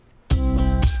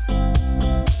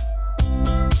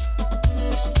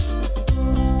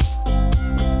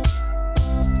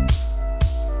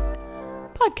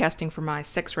Podcasting from my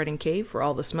sex writing cave where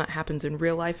all the smut happens in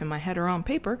real life in my head or on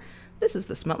paper, this is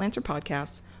the Smutlancer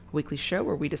Podcast, a weekly show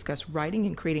where we discuss writing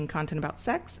and creating content about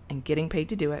sex and getting paid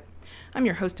to do it. I'm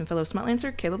your host and fellow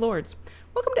Smutlancer, Kayla Lords.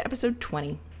 Welcome to episode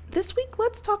 20. This week,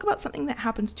 let's talk about something that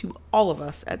happens to all of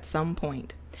us at some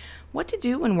point. What to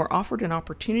do when we're offered an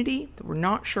opportunity that we're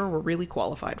not sure we're really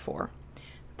qualified for.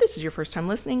 If this is your first time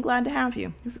listening, glad to have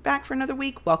you. If you're back for another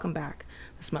week, welcome back.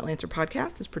 The Smutlancer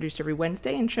Podcast is produced every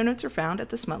Wednesday and show notes are found at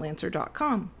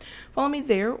thesmutlancer.com. Follow me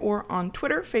there or on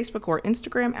Twitter, Facebook, or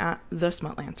Instagram at The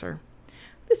Smutlancer.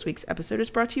 This week's episode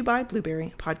is brought to you by Blueberry,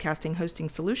 a podcasting hosting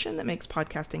solution that makes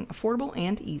podcasting affordable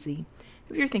and easy.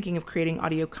 If you're thinking of creating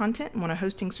audio content and want a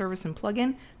hosting service and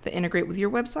plugin that integrate with your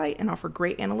website and offer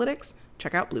great analytics,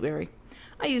 check out Blueberry.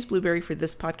 I use Blueberry for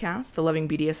this podcast, the Loving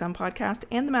BDSM podcast,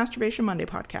 and the Masturbation Monday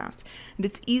podcast, and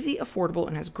it's easy, affordable,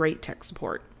 and has great tech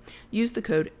support. Use the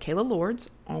code KaylaLords,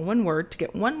 all one word, to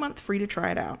get 1 month free to try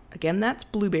it out. Again, that's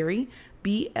Blueberry,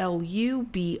 BLUBRRY.com,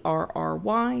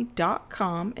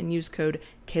 and use code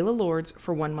KaylaLords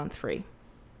for 1 month free.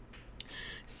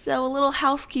 So a little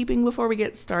housekeeping before we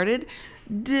get started.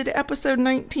 Did episode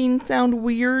 19 sound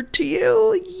weird to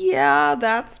you? Yeah,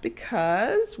 that's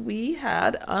because we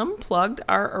had unplugged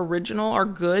our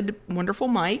good, wonderful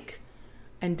mic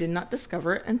and did not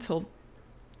discover it until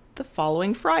the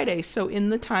following Friday. So in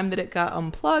the time that it got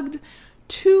unplugged,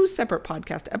 2 separate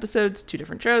podcast episodes, 2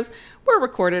 different shows were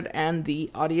recorded and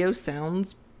the audio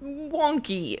sounds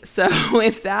wonky. So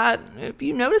if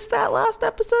you noticed that last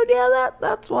episode,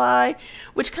 that's why,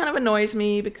 which kind of annoys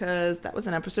me because that was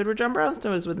an episode where John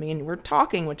Brownstone was with me and we're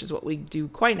talking, which is what we do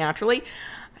quite naturally.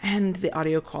 And the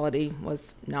audio quality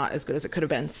was not as good as it could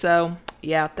have been. So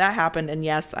yeah, that happened. And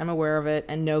yes, I'm aware of it.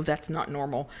 And no, that's not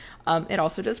normal. It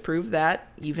also does prove that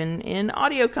even in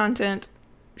audio content,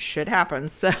 shit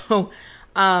happens. So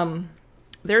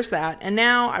there's that. And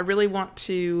now I really want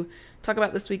to talk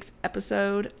about this week's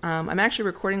episode. I'm actually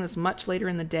recording this much later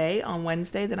in the day on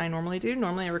Wednesday than I normally do.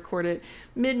 Normally I record it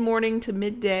mid-morning to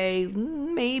midday,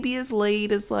 maybe as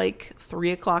late as like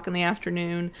 3 o'clock in the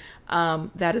afternoon.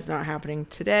 That is not happening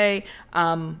today.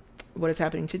 What is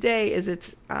happening today is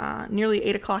it's nearly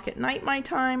 8 o'clock at night my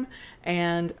time,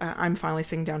 and I'm finally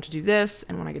sitting down to do this.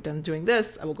 And when I get done doing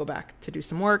this, I will go back to do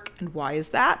some work. And why is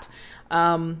that?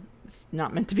 It's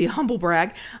not meant to be a humble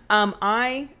brag.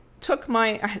 I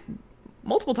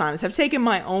multiple times have taken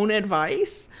my own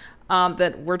advice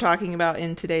that we're talking about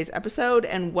in today's episode,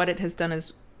 and what it has done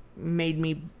is made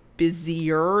me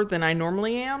busier than I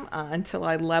normally am until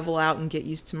I level out and get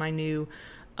used to my new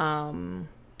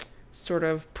sort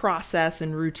of process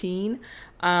and routine.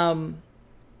 And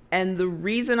the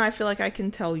reason I feel like I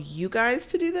can tell you guys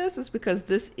to do this is because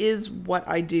this is what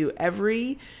I do.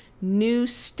 Every new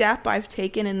step I've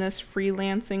taken in this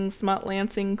freelancing,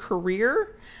 smutlancing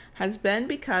career has been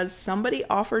because somebody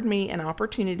offered me an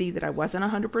opportunity that I wasn't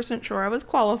 100% sure I was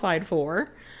qualified for,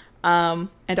 and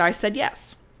I said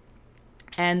yes.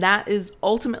 And that is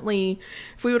ultimately,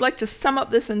 if we would like to sum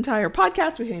up this entire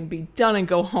podcast, we can be done and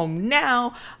go home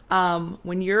now.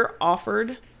 When you're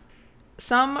offered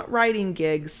some writing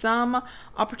gig, some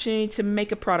opportunity to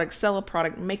make a product, sell a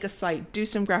product, make a site, do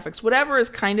some graphics, whatever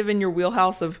is kind of in your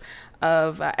wheelhouse of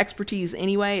expertise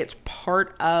anyway, it's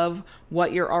part of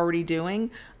what you're already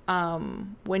doing.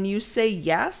 When you say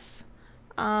yes,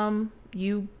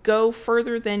 you go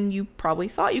further than you probably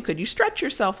thought you could. You stretch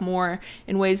yourself more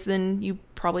in ways than you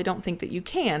probably don't think that you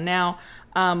can. Now,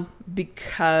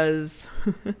 because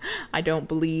I don't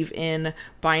believe in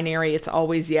binary, it's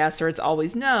always yes or it's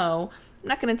always no, I'm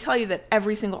not going to tell you that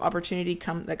every single opportunity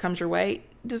that comes your way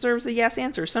deserves a yes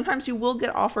answer. Sometimes you will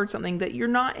get offered something that you're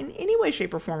not in any way,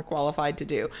 shape, or form qualified to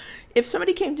do. If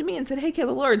somebody came to me and said, "Hey,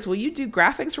 Kayla Lords, will you do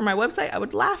graphics for my website?" I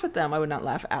would laugh at them. I would not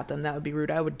laugh at them. That would be rude.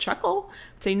 I would chuckle,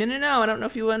 say, no, I don't know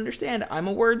if you understand. I'm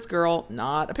a words girl,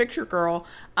 not a picture girl.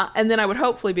 And then I would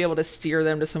hopefully be able to steer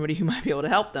them to somebody who might be able to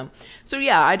help them. So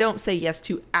yeah, I don't say yes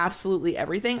to absolutely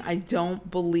everything. I don't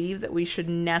believe that we should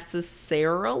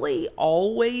necessarily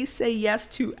always say yes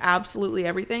to absolutely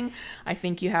everything. I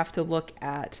think you have to look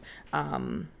at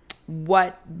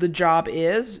what the job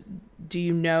is. Do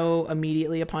you know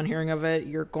immediately upon hearing of it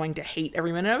you're going to hate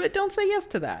every minute of it? Don't say yes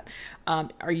to that.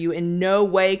 Are you in no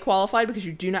way qualified because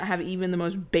you do not have even the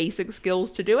most basic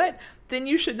skills to do it? Then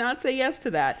you should not say yes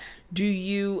to that. Do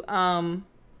you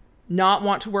not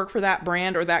want to work for that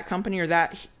brand or that company or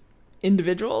that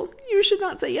individual? You should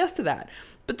not say yes to that.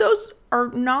 But those are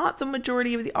not the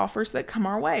majority of the offers that come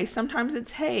our way. Sometimes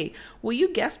it's, "Hey, will you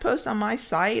guest post on my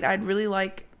site? I'd really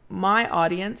like my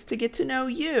audience to get to know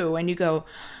you." And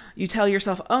you tell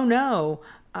yourself, "Oh no,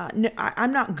 no,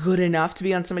 I'm not good enough to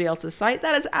be on somebody else's site.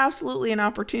 That is absolutely an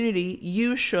opportunity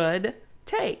you should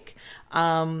take.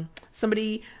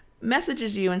 Somebody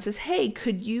messages you and says, hey,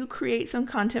 could you create some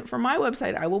content for my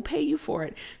website? I will pay you for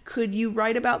it. Could you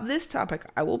write about this topic?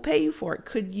 I will pay you for it.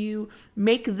 Could you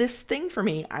make this thing for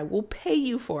me? I will pay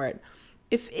you for it.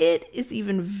 If it is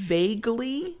even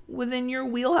vaguely within your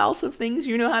wheelhouse of things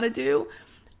you know how to do,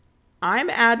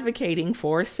 I'm advocating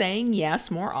for saying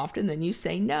yes more often than you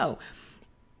say no.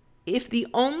 If the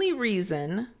only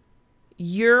reason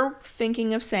you're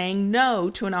thinking of saying no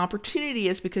to an opportunity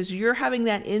is because you're having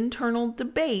that internal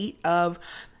debate of,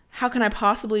 how can I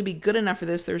possibly be good enough for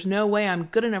this? There's no way I'm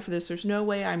good enough for this. There's no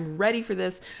way I'm ready for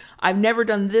this. I've never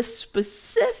done this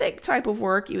specific type of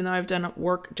work, even though I've done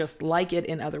work just like it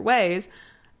in other ways.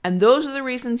 And those are the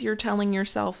reasons you're telling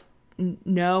yourself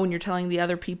no and you're telling the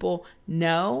other people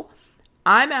no.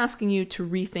 I'm asking you to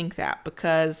rethink that,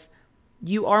 because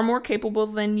you are more capable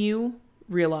than you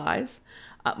realize.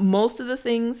 Most of the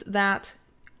things that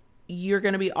you're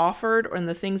going to be offered, and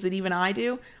the things that even I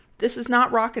do, this is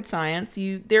not rocket science.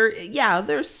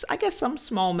 There's, I guess, some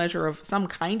small measure of some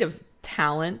kind of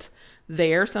talent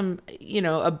there, some,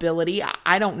 ability.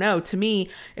 I don't know. To me,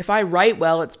 if I write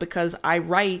well, it's because I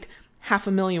write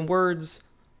 500,000 words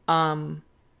a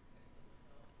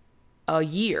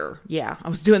year. Yeah, I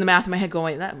was doing the math in my head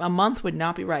going, that a month would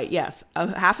not be right. Yes,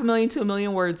 500,000 to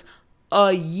 1,000,000 words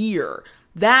a year.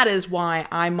 That is why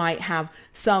I might have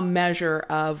some measure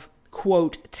of,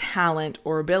 quote, talent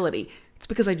or ability. It's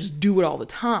because I just do it all the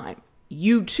time.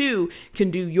 You too can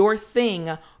do your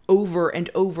thing over and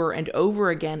over and over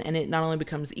again, and it not only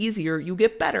becomes easier, you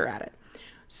get better at it.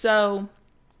 So,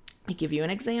 let me give you an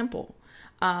example.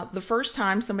 The first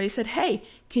time somebody said, hey,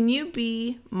 can you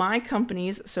be my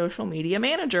company's social media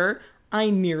manager? I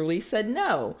nearly said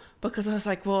no, because I was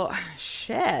like, well,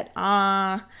 shit.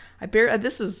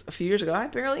 This was a few years ago. I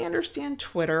barely understand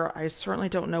Twitter. I certainly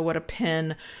don't know what a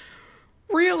pin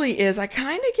really is. I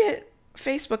kind of get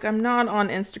Facebook. I'm not on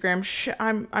Instagram.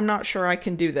 I'm not sure I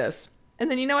can do this.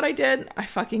 And then you know what I did? I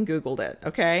fucking Googled it.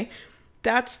 Okay.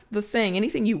 That's the thing.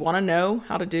 Anything you want to know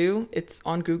how to do, it's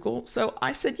on Google. So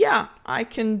I said, yeah, I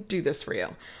can do this for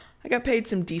you. I got paid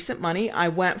some decent money. I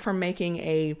went from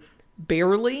making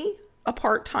barely a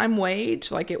part-time wage,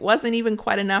 like it wasn't even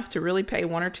quite enough to really pay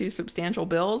one or two substantial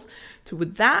bills, to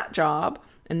with that job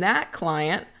and that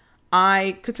client,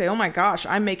 I could say, oh my gosh,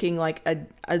 I'm making like a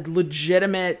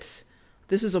legitimate,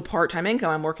 this is a part-time income.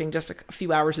 I'm working just a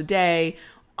few hours a day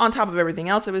on top of everything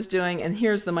else I was doing. And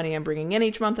here's the money I'm bringing in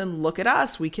each month. And look at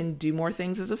us. We can do more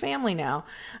things as a family now.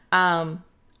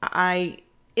 I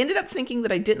ended up thinking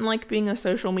that I didn't like being a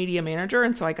social media manager.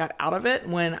 And so I got out of it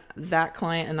when that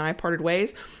client and I parted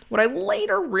ways. What I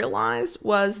later realized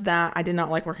was that I did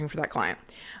not like working for that client.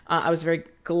 I was very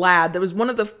glad. That was one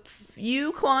of the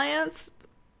few clients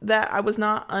that I was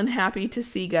not unhappy to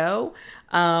see go.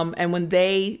 And when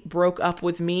they broke up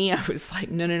with me, I was like,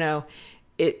 no.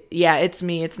 It's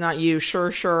me. It's not you.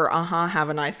 Sure. Have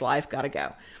a nice life. Gotta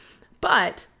go.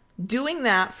 But doing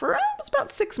that for it was about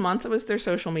 6 months. I was their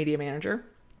social media manager.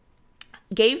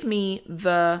 Gave me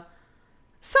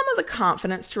some of the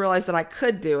confidence to realize that I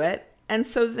could do it. And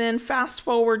so then fast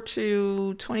forward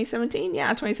to 2017. Yeah,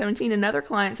 2017, another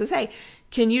client says, hey,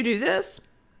 can you do this?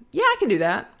 Yeah, I can do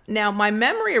that. Now, my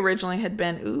memory originally had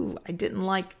been, I didn't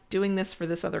like doing this for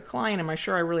this other client. Am I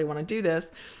sure I really want to do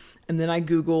this? And then I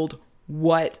Googled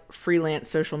what freelance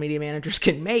social media managers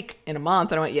can make in a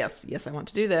month. And I went, yes, I want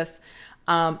to do this.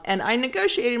 And I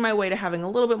negotiated my way to having a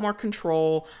little bit more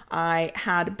control. I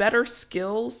had better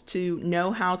skills to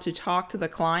know how to talk to the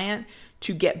client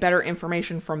to get better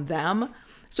information from them.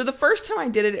 So the first time I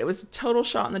did it, it was a total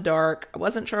shot in the dark. I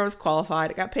wasn't sure I was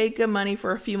qualified. I got paid good money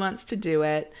for a few months to do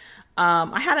it.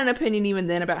 I had an opinion even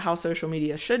then about how social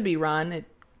media should be run. It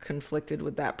conflicted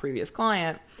with that previous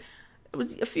client. It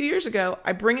was a few years ago.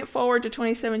 I bring it forward to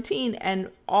 2017, and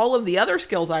all of the other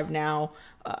skills I've now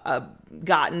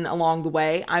gotten along the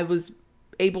way, I was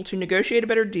able to negotiate a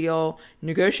better deal,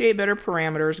 negotiate better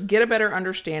parameters, get a better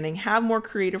understanding, have more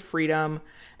creative freedom,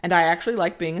 and I actually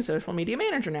like being a social media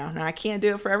manager now. Now, I can't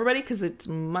do it for everybody because it's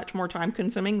much more time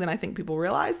consuming than I think people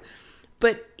realize,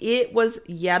 but it was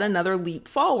yet another leap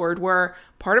forward where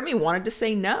part of me wanted to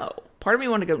say no. Part of me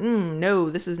wanted to go, no,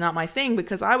 this is not my thing,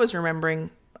 because I was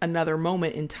remembering another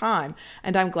moment in time.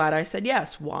 And I'm glad I said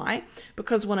yes. Why?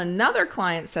 Because when another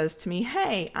client says to me,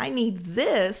 hey, I need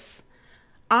this,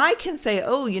 I can say,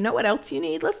 oh, you know what else you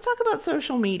need? Let's talk about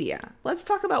social media. Let's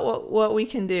talk about what we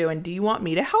can do. And do you want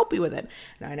me to help you with it?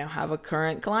 And I now have a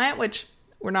current client, which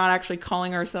we're not actually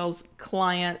calling ourselves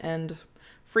client and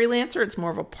freelancer. It's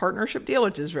more of a partnership deal,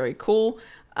 which is very cool.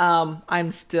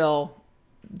 I'm still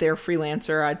their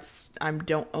freelancer. I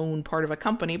don't own part of a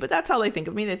company, but that's how they think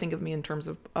of me. They think of me in terms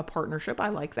of a partnership. I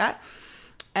like that.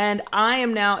 And I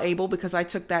am now able, because I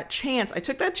took that chance. I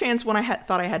took that chance when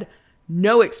thought I had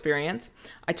no experience.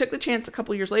 I took the chance a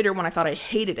couple years later when I thought I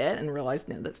hated it and realized,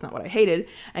 no, that's not what I hated.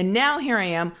 And now here I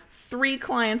am, 3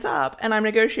 clients up, and I'm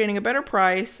negotiating a better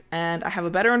price, and I have a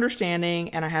better understanding,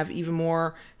 and I have even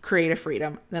more creative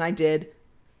freedom than I did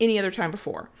any other time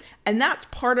before. And that's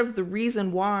part of the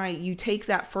reason why you take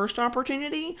that first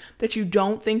opportunity that you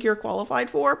don't think you're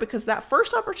qualified for, because that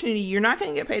first opportunity, you're not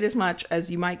going to get paid as much as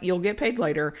you'll get paid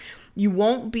later. You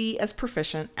won't be as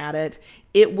proficient at it.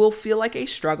 It will feel like a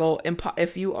struggle.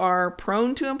 If you are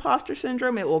prone to imposter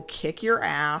syndrome, it will kick your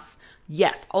ass.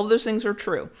 Yes, all of those things are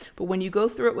true. But when you go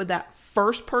through it with that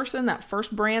first person, that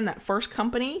first brand, that first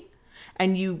company,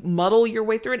 and you muddle your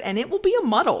way through it, and it will be a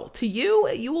muddle to you.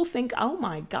 You will think, oh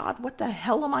my God, what the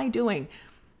hell am I doing?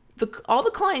 All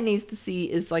the client needs to see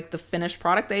is like the finished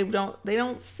product. They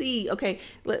don't see, okay,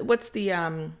 what's the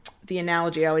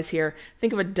analogy I always hear?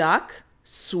 Think of a duck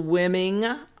swimming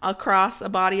across a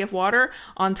body of water.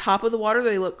 On top of the water,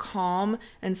 they look calm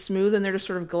and smooth, and they're just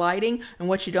sort of gliding. And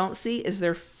what you don't see is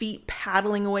their feet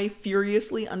paddling away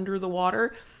furiously under the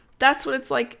water. That's what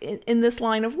it's like in this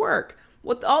line of work.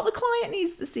 What all the client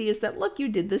needs to see is that, look, you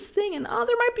did this thing, and there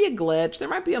might be a glitch. There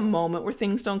might be a moment where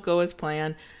things don't go as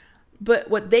planned.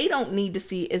 But what they don't need to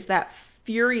see is that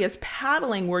furious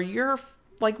paddling where you're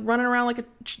like running around like a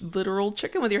literal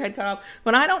chicken with your head cut off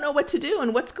when I don't know what to do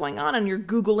and what's going on, and you're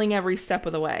Googling every step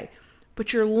of the way.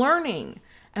 But you're learning.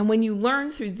 And when you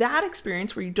learn through that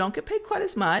experience where you don't get paid quite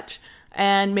as much,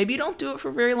 and maybe you don't do it for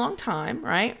a very long time,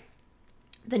 right?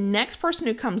 The next person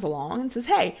who comes along and says,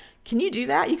 hey, can you do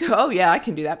that? You go, oh yeah, I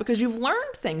can do that, because you've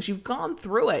learned things. You've gone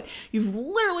through it. You've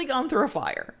literally gone through a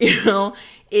fire.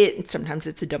 Sometimes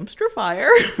it's a dumpster fire.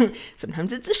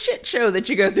 Sometimes it's a shit show that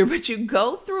you go through, but you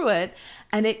go through it,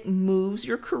 and it moves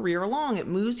your career along. It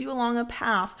moves you along a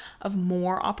path of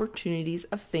more opportunities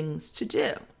of things to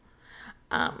do.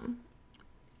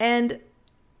 And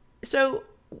so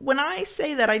when I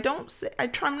say that,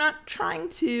 I'm not trying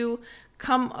to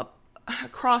come up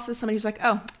across as somebody who's like,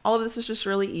 oh, all of this is just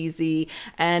really easy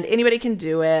and anybody can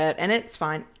do it and it's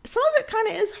fine. Some of it kind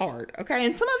of is hard, okay?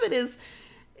 And some of it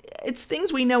it's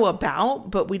things we know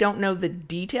about, but we don't know the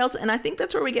details. And I think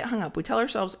that's where we get hung up. We tell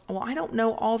ourselves, well, I don't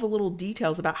know all the little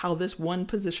details about how this one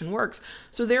position works,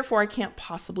 so therefore I can't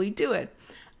possibly do it.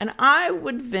 And I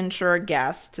would venture a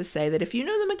guess to say that if you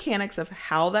know the mechanics of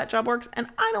how that job works, and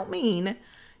I don't mean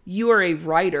you are a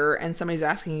writer and somebody's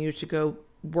asking you to go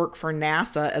work for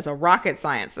NASA as a rocket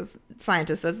scientist.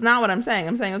 That's not what I'm saying.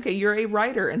 I'm saying, okay, you're a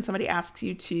writer and somebody asks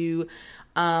you to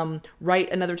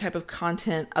write another type of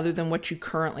content other than what you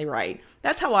currently write.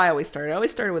 That's how I always started. I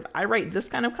always started with, I write this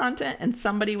kind of content, and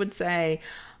somebody would say,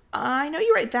 I know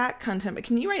you write that content, but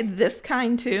can you write this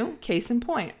kind too? Case in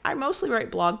point, I mostly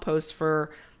write blog posts for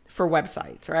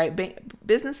websites, right?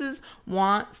 Businesses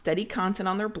want steady content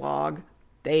on their blog.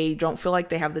 They don't feel like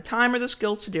they have the time or the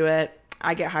skills to do it.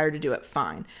 I get hired to do it,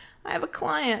 fine. I have a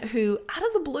client who, out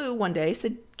of the blue one day,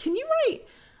 said, can you write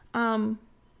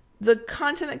the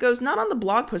content that goes not on the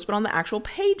blog post, but on the actual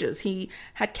pages? He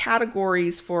had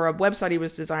categories for a website he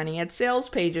was designing. He had sales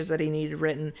pages that he needed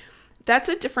written. That's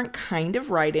a different kind of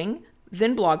writing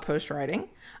than blog post writing.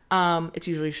 It's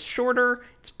usually shorter,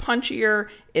 it's punchier,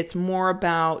 it's more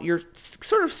about you're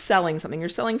sort of selling something. You're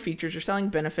selling features, you're selling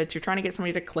benefits, you're trying to get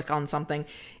somebody to click on something.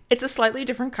 It's a slightly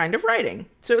different kind of writing.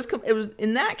 So it was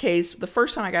in that case, the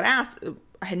first time I got asked,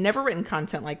 I had never written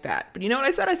content like that. But you know what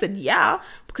I said? I said, yeah,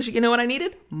 because you know what I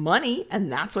needed? Money.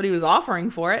 And that's what he was offering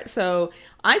for it. So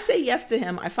I say yes to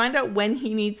him. I find out when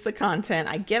he needs the content.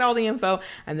 I get all the info,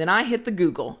 and then I hit the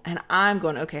Google and I'm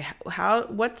going, okay, how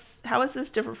is this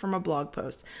different from a blog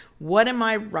post? What am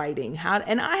I writing?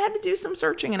 And I had to do some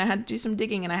searching, and I had to do some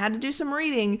digging, and I had to do some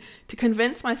reading to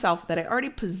convince myself that I already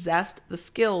possessed the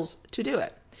skills to do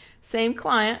it. Same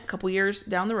client, a couple years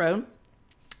down the road,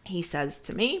 he says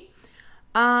to me,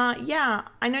 yeah,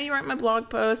 I know you write my blog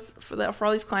posts for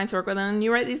all these clients I work with, and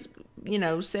you write these,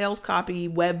 sales copy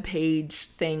web page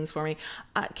things for me.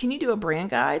 Can you do a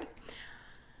brand guide?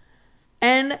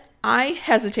 And I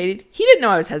hesitated. He didn't know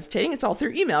I was hesitating. It's all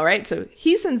through email, right? So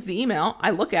he sends the email. I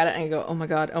look at it and I go, oh my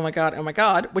God, oh my God, oh my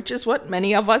God, which is what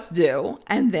many of us do.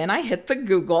 And then I hit the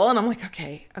Google and I'm like,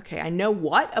 okay, I know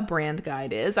what a brand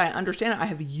guide is. I understand it. I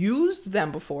have used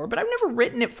them before, but I've never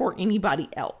written it for anybody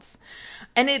else.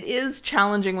 And it is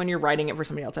challenging when you're writing it for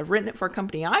somebody else. I've written it for a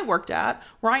company I worked at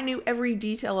where I knew every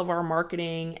detail of our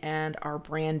marketing and our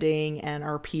branding and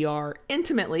our PR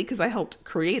intimately because I helped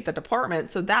create the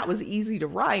department. So that was easy to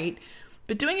write.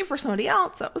 But doing it for somebody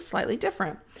else, that was slightly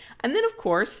different. And then, of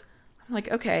course, I'm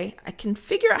like, okay, I can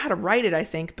figure out how to write it, I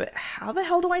think, but how the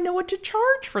hell do I know what to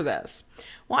charge for this?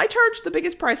 Well, I charged the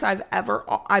biggest price I've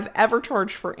ever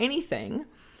charged for anything.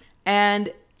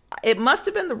 And it must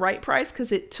have been the right price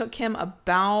because it took him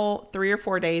about 3 or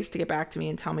 4 days to get back to me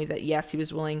and tell me that, yes, he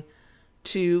was willing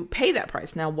to pay that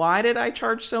price. Now, why did I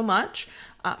charge so much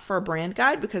for a brand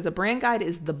guide? Because a brand guide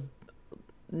is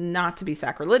not to be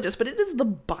sacrilegious, but it is the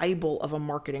Bible of a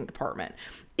marketing department.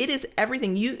 It is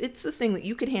everything. It's the thing that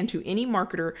you could hand to any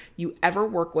marketer you ever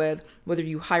work with, whether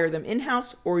you hire them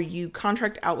in-house or you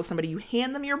contract out with somebody. You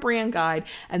hand them your brand guide,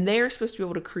 and they are supposed to be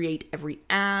able to create every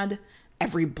ad,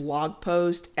 every blog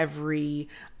post, every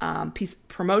piece of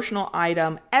promotional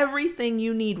item, everything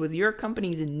you need with your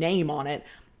company's name on it.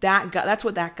 That's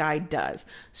what that guide does.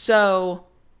 So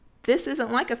this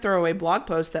isn't like a throwaway blog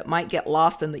post that might get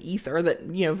lost in the ether that,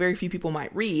 very few people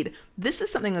might read. This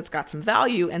is something that's got some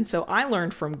value. And so I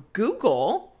learned from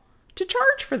Google to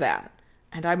charge for that.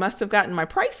 And I must have gotten my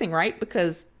pricing right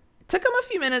because it took him a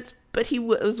few minutes, but he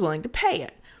was willing to pay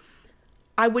it.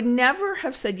 I would never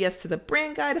have said yes to the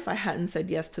brand guide if I hadn't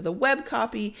said yes to the web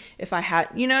copy. If I had,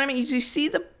 you know what I mean? You see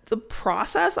the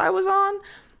process I was on?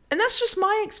 And that's just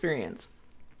my experience.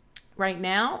 Right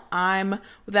now, I'm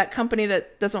with that company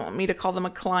that doesn't want me to call them a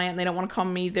client. They don't want to call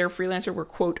me their freelancer. We're,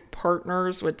 quote,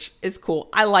 partners, which is cool.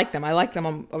 I like them. I like them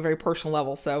on a very personal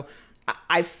level. So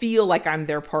I feel like I'm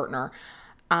their partner.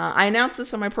 I announced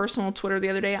this on my personal Twitter the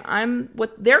other day.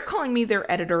 They're calling me their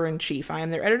editor-in-chief. I am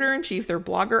their editor-in-chief, their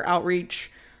blogger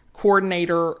outreach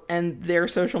coordinator, and their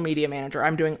social media manager.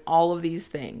 I'm doing all of these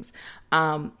things.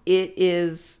 It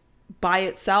is, by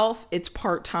itself, it's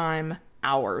part-time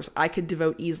hours. I could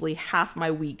devote easily half my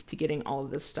week to getting all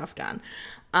of this stuff done.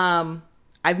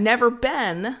 I've never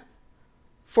been,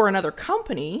 for another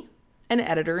company, an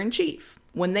editor-in-chief.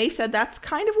 When they said that's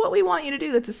kind of what we want you to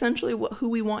do, that's essentially who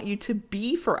we want you to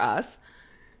be for us,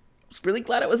 I was really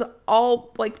glad it was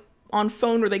all like on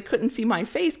phone where they couldn't see my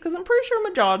face, because I'm pretty sure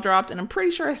my jaw dropped and I'm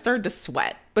pretty sure I started to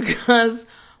sweat because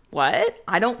what?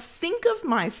 I don't think of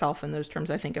myself in those terms.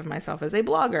 I think of myself as a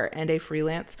blogger and a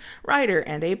freelance writer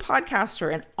and a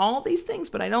podcaster and all these things,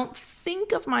 but I don't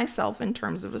think of myself in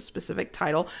terms of a specific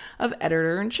title of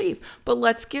editor-in-chief. But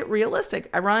let's get realistic.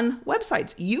 I run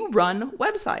websites. You run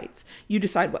websites. You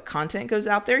decide what content goes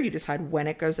out there. You decide when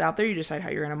it goes out there. You decide how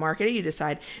you're going to market it. You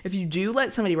decide if you do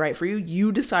let somebody write for you,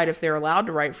 you decide if they're allowed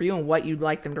to write for you and what you'd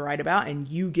like them to write about, and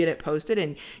you get it posted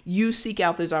and you seek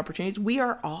out those opportunities. We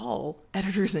are all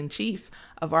editors-in-chief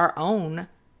of our own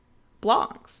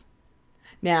blogs.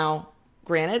 Now,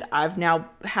 granted, I've now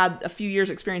had a few years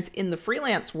experience in the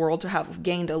freelance world to have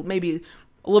gained maybe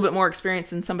a little bit more experience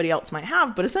than somebody else might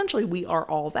have, but essentially we are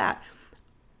all that.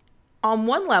 On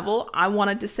one level, I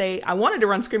wanted to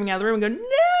run screaming out of the room and go, no,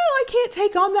 I can't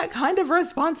take on that kind of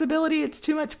responsibility. It's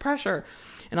too much pressure.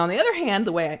 And on the other hand,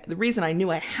 the reason I knew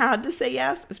I had to say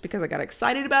yes is because I got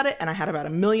excited about it and I had about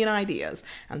 1 million ideas.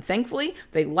 And thankfully,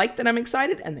 they like that I'm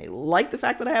excited and they like the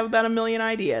fact that I have about 1 million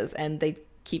ideas, and they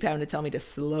keep having to tell me to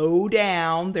slow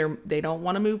down. They don't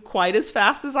want to move quite as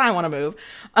fast as I want to move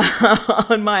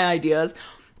on my ideas,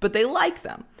 but they like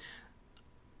them.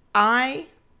 I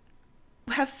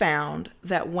have found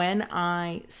that when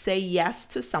I say yes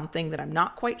to something that I'm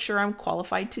not quite sure I'm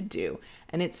qualified to do,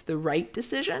 and it's the right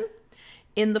decision,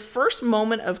 in the first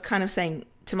moment of kind of saying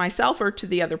to myself or to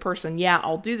the other person, yeah,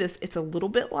 I'll do this, it's a little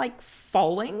bit like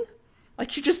falling.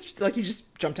 Like you just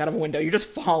jumped out of a window. You're just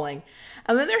falling.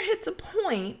 And then there hits a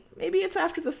point, maybe it's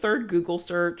after the third Google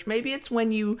search, maybe it's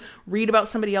when you read about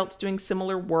somebody else doing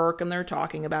similar work and they're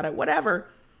talking about it, whatever.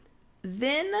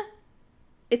 Then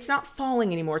it's not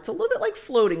falling anymore. It's a little bit like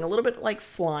floating, a little bit like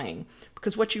flying.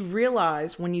 Because what you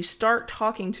realize when you start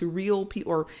talking to real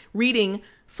people, or reading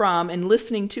from and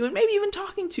listening to, and maybe even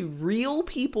talking to real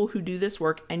people who do this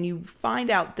work, and you find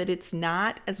out that it's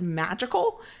not as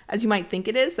magical as you might think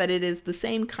it is, that it is the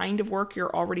same kind of work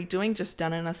you're already doing, just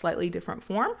done in a slightly different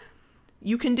form,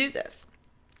 you can do this.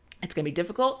 It's going to be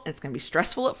difficult, and it's going to be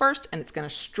stressful at first, and it's going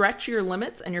to stretch your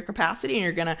limits and your capacity, and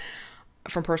you're going to,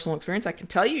 from personal experience, I can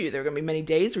tell you, there are going to be many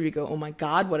days where you go, oh my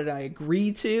God, what did I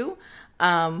agree to?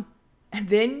 And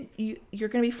then you're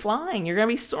going to be flying. You're going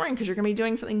to be soaring because you're going to be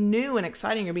doing something new and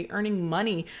exciting. You're going to be earning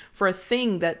money for a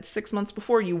thing that 6 months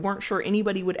before you weren't sure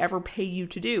anybody would ever pay you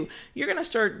to do. You're going to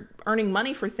start earning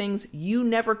money for things you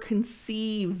never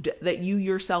conceived that you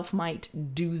yourself might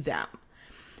do them.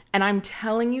 And I'm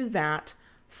telling you that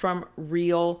from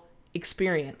real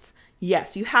experience.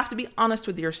 Yes, you have to be honest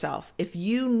with yourself. If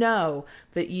you know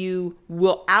that you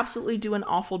will absolutely do an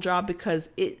awful job because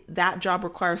that job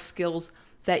requires skills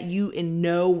that you in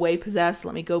no way possess.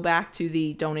 Let me go back to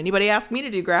the don't anybody ask me to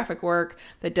do graphic work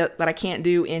that I can't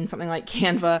do in something like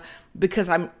Canva, because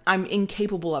I'm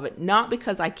incapable of it. Not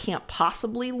because I can't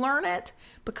possibly learn it,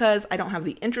 because I don't have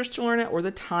the interest to learn it or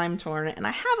the time to learn it, and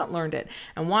I haven't learned it.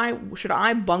 And why should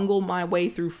I bungle my way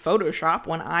through Photoshop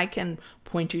when I can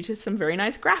point you to some very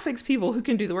nice graphics people who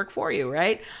can do the work for you,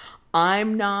 right?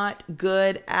 I'm not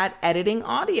good at editing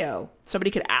audio. Somebody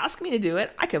could ask me to do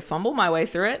it. I could fumble my way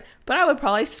through it, but I would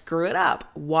probably screw it up.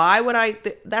 Why would I?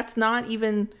 That's not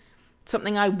even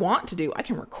something I want to do. I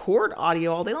can record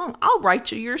audio all day long. I'll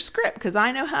write you your script because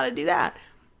I know how to do that.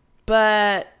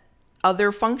 But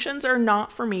other functions are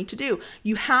not for me to do.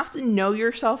 You have to know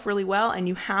yourself really well, and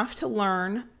you have to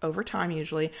learn over time,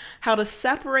 usually, how to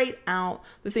separate out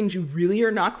the things you really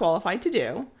are not qualified to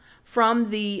do from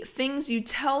the things you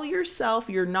tell yourself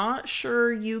you're not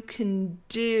sure you can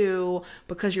do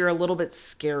because you're a little bit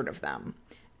scared of them.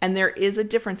 And there is a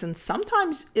difference, and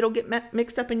sometimes it'll get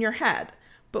mixed up in your head.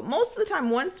 But most of the time,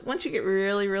 once you get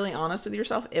really, really honest with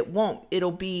yourself, it won't.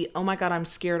 It'll be, oh my God, I'm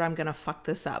scared I'm going to fuck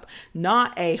this up.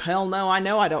 Not a, hell no, I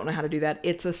know I don't know how to do that.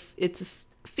 It's a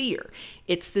fear.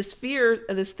 It's this fear,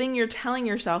 this thing you're telling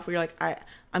yourself where you're like,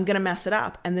 I'm going to mess it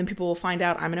up. And then people will find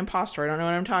out I'm an imposter. I don't know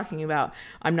what I'm talking about.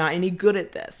 I'm not any good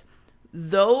at this.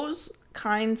 Those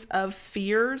kinds of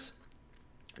fears,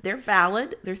 they're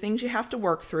valid. They're things you have to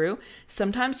work through.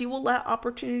 Sometimes you will let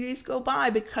opportunities go by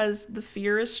because the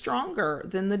fear is stronger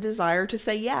than the desire to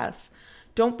say yes.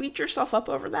 Don't beat yourself up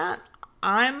over that.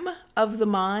 I'm of the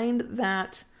mind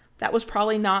that was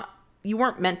probably not, you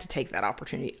weren't meant to take that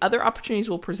opportunity. Other opportunities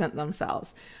will present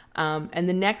themselves. And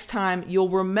the next time you'll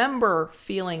remember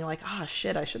feeling like, oh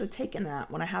shit, I should have taken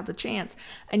that when I had the chance.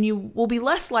 And you will be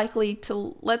less likely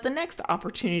to let the next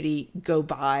opportunity go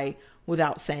by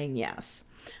without saying yes.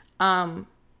 I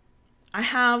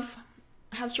have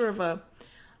sort of a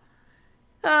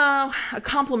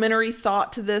complimentary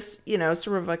thought to this,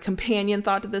 sort of a companion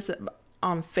thought to this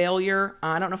on failure.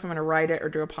 I don't know if I'm going to write it or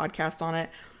do a podcast on it,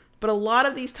 but a lot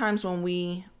of these times when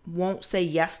we won't say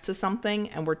yes to something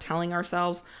and we're telling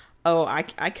ourselves, oh, I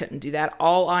couldn't do that.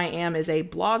 All I am is a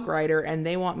blog writer and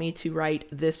they want me to write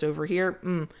this over here.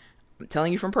 I'm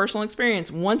telling you from personal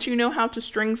experience. Once you know how to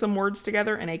string some words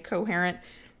together in a coherent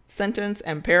sentence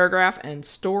and paragraph and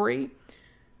story,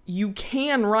 you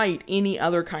can write any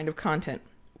other kind of content.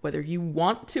 Whether you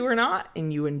want to or not,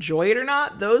 and you enjoy it or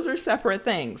not, those are separate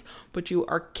things. But you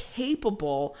are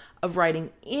capable of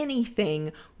writing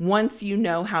anything once you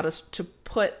know how to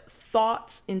put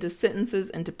thoughts into sentences,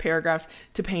 into paragraphs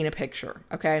to paint a picture,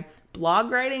 okay?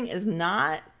 Blog writing is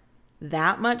not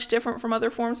that much different from other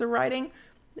forms of writing.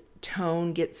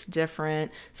 Tone gets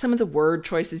different. Some of the word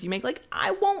choices you make, like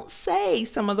I won't say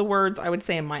some of the words I would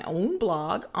say in my own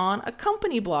blog on a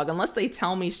company blog unless they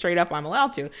tell me straight up I'm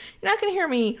allowed to. You're not going to hear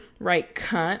me write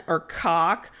cunt or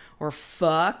cock or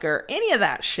fuck or any of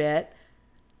that shit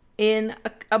in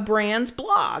a brand's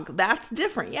blog. That's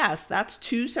different. Yes, that's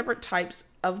two separate types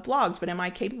of blogs. But am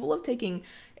I capable of taking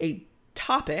a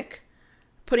topic,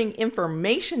 putting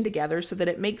information together so that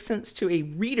it makes sense to a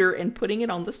reader and putting it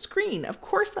on the screen? Of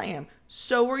course I am.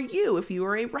 So are you if you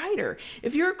are a writer.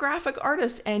 If you're a graphic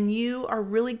artist and you are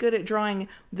really good at drawing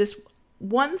this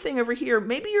one thing over here,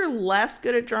 maybe you're less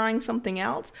good at drawing something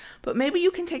else, but maybe you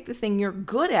can take the thing you're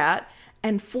good at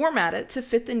and format it to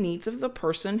fit the needs of the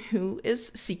person who is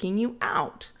seeking you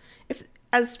out.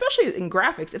 Especially in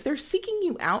graphics, if they're seeking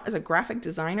you out as a graphic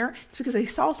designer, it's because they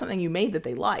saw something you made that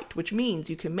they liked, which means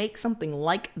you can make something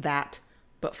like that,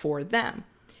 but for them.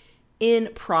 In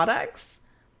products,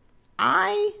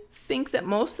 I think that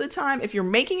most of the time, if you're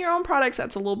making your own products,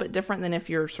 that's a little bit different than if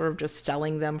you're sort of just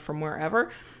selling them from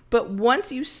wherever. But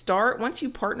once you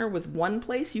partner with one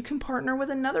place, you can partner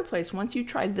with another place. Once you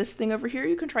try this thing over here,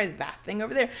 you can try that thing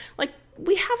over there. Like,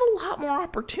 we have a lot more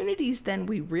opportunities than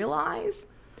we realize.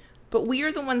 But we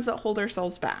are the ones that hold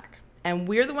ourselves back. And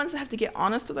we're the ones that have to get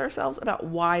honest with ourselves about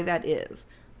why that is.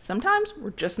 Sometimes we're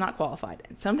just not qualified.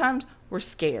 And sometimes we're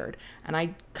scared. And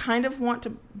I kind of want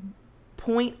to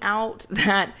point out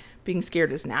that being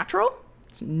scared is natural.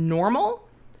 It's normal.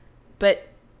 But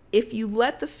if you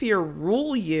let the fear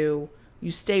rule you, you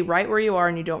stay right where you are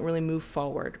and you don't really move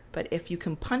forward. But if you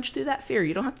can punch through that fear,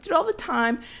 you don't have to do it all the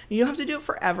time. And you don't have to do it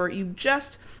forever.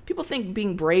 People think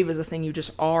being brave is a thing you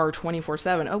just are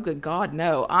 24/7. Oh, good God,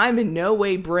 no. I'm in no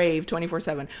way brave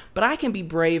 24/7. But I can be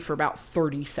brave for about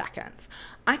 30 seconds.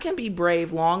 I can be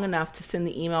brave long enough to send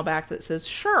the email back that says,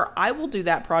 sure, I will do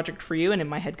that project for you. And in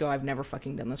my head go, I've never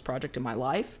fucking done this project in my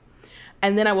life.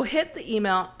 And then I will hit the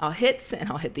email. I'll hit send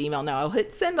on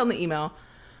the email.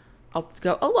 I'll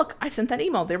go, oh, look, I sent that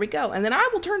email. There we go. And then I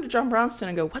will turn to John Brownstone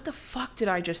and go, what the fuck did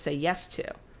I just say yes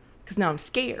to? Because now I'm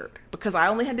scared because I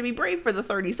only had to be brave for the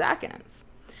 30 seconds.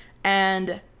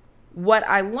 And what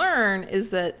I learn is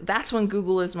that that's when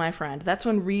Google is my friend. That's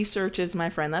when research is my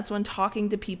friend. That's when talking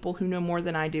to people who know more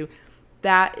than I do.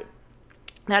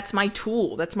 That's my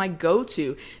tool. That's my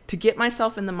go-to to get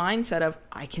myself in the mindset of,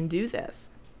 I can do this.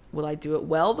 Will I do it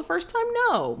well the first time?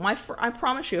 No. I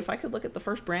promise you, if I could look at the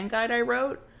first brand guide I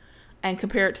wrote and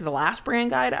compare it to the last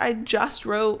brand guide I just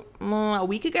wrote a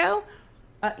week ago,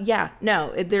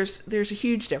 there's a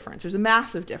huge difference. There's a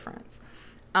massive difference.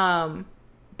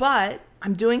 But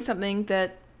I'm doing something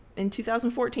that in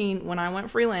 2014, when I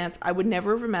went freelance, I would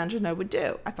never have imagined I would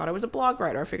do. I thought I was a blog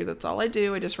writer. I figured that's all I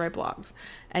do. I just write blogs.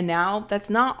 And now that's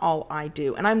not all I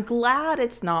do. And I'm glad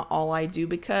it's not all I do,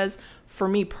 because for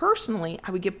me personally,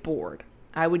 I would get bored.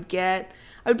 I would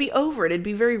be over it. It'd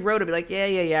be very rote. I'd be like,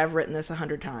 yeah, I've written this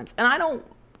 100 times. And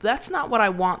that's not what I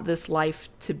want this life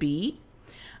to be.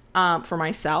 For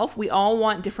myself, we all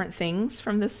want different things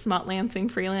from this smut-lancing,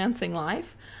 freelancing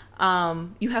life.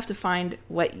 You have to find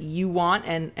what you want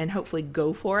and hopefully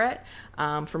go for it.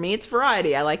 For me, it's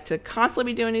variety. I like to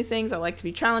constantly be doing new things. I like to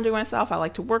be challenging myself. I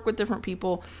like to work with different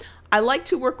people. I like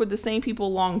to work with the same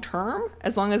people long term,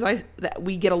 as long as that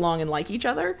we get along and like each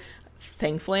other.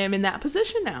 Thankfully, I'm in that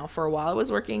position now. For a while, I was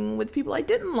working with people I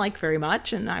didn't like very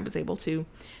much, and I was able to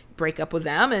break up with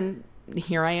them, and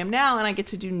here I am now, and I get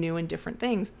to do new and different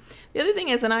things. The other thing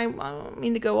is, and I don't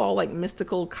mean to go all like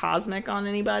mystical, cosmic on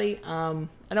anybody. I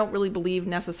don't really believe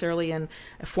necessarily in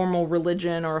a formal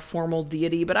religion or a formal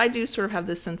deity, but I do sort of have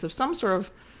this sense of some sort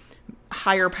of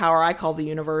higher power I call the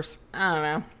universe. I don't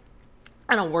know.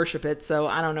 I don't worship it, so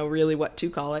I don't know really what to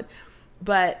call it.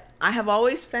 But I have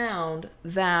always found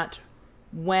that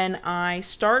when I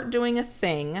start doing a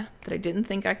thing that I didn't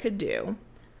think I could do,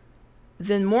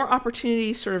 then more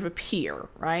opportunities sort of appear,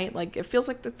 right? Like it feels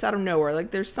like that's out of nowhere.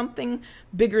 Like there's something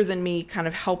bigger than me kind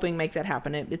of helping make that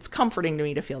happen. It's comforting to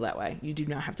me to feel that way. You do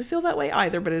not have to feel that way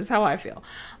either, but it is how I feel.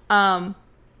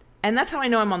 And that's how I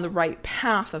know I'm on the right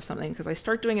path of something, because I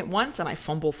start doing it once and I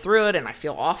fumble through it and I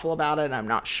feel awful about it and I'm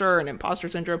not sure, and imposter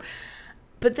syndrome.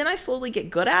 But then I slowly get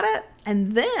good at it,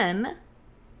 and then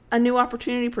a new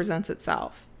opportunity presents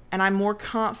itself. And I'm more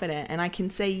confident, and I can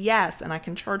say yes, and I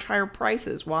can charge higher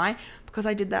prices. Why? Because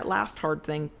I did that last hard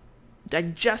thing. I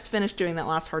just finished doing that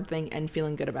last hard thing and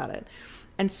feeling good about it.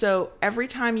 And so every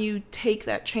time you take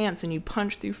that chance and you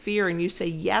punch through fear and you say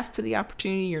yes to the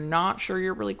opportunity you're not sure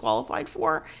you're really qualified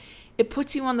for, it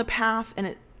puts you on the path and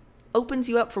it opens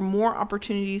you up for more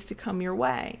opportunities to come your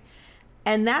way.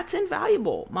 And that's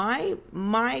invaluable.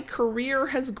 My career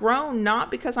has grown not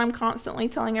because I'm constantly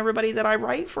telling everybody that I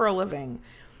write for a living.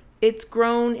 It's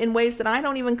grown in ways that I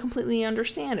don't even completely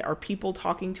understand. Are people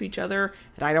talking to each other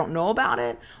and I don't know about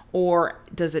it? Or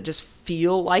does it just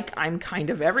feel like I'm kind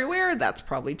of everywhere? That's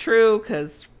probably true,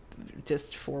 because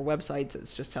just for websites,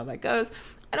 it's just how that goes.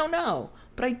 I don't know.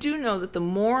 But I do know that the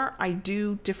more I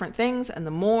do different things, and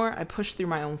the more I push through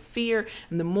my own fear,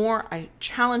 and the more I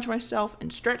challenge myself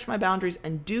and stretch my boundaries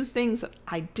and do things that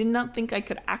I did not think I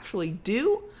could actually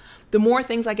do, the more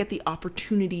things I get the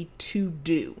opportunity to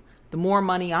do, the more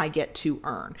money I get to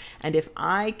earn. And if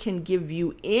I can give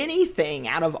you anything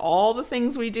out of all the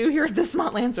things we do here at the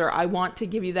Smutlancer, I want to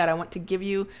give you that. I want to give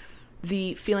you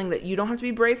the feeling that you don't have to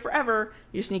be brave forever.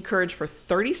 You just need courage for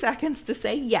 30 seconds to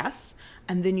say yes.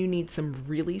 And then you need some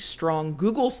really strong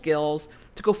Google skills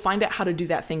to go find out how to do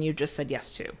that thing you just said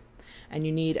yes to. And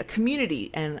you need a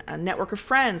community and a network of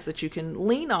friends that you can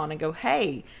lean on and go,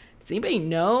 hey, does anybody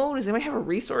know? Does anybody have a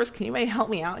resource? Can anybody help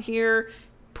me out here?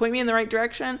 Point me in the right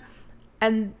direction?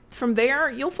 And from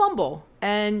there, you'll fumble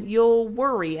and you'll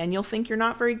worry and you'll think you're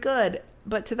not very good.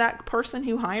 But to that person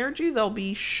who hired you, they'll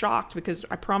be shocked, because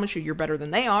I promise you're better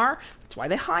than they are. That's why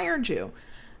they hired you.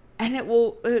 And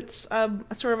it's a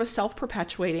sort of a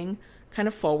self-perpetuating kind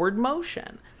of forward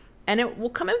motion. And it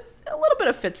will come in a little bit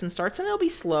of fits and starts, and it'll be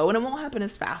slow, and it won't happen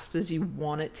as fast as you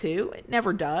want it to. It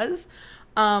never does.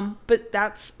 But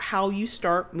that's how you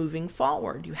start moving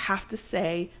forward. You have to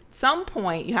say, at some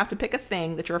point, you have to pick a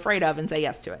thing that you're afraid of and say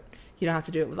yes to it. You don't have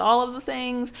to do it with all of the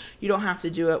things. You don't have to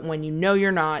do it when you know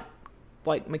you're not,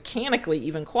 like, mechanically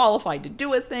even qualified to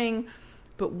do a thing.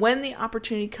 But when the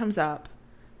opportunity comes up,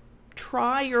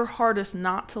 try your hardest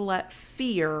not to let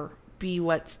fear be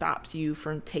what stops you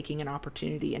from taking an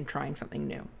opportunity and trying something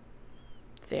new.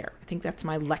 There. I think that's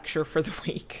my lecture for the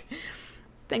week.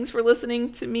 Thanks for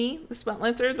listening to me, the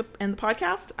Smutlancer, and the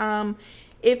podcast.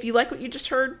 If you like what you just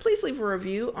heard, please leave a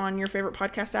review on your favorite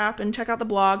podcast app and check out the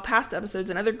blog, past episodes,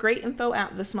 and other great info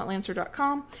at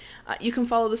thesmutlancer.com. You can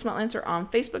follow The Smutlancer on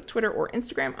Facebook, Twitter, or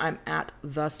Instagram. I'm at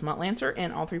The Smutlancer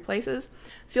in all three places.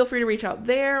 Feel free to reach out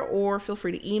there, or feel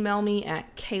free to email me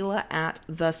at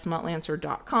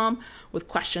kayla@thesmutlancer.com with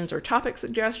questions or topic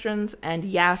suggestions. And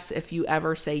yes, if you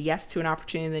ever say yes to an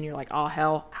opportunity, then you're like, oh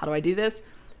hell, how do I do this?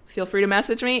 Feel free to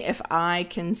message me. If I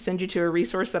can send you to a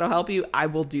resource that'll help you, I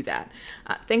will do that.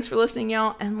 Thanks for listening,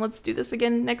 y'all, and let's do this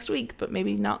again next week, but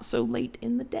maybe not so late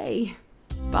in the day.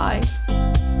 Bye.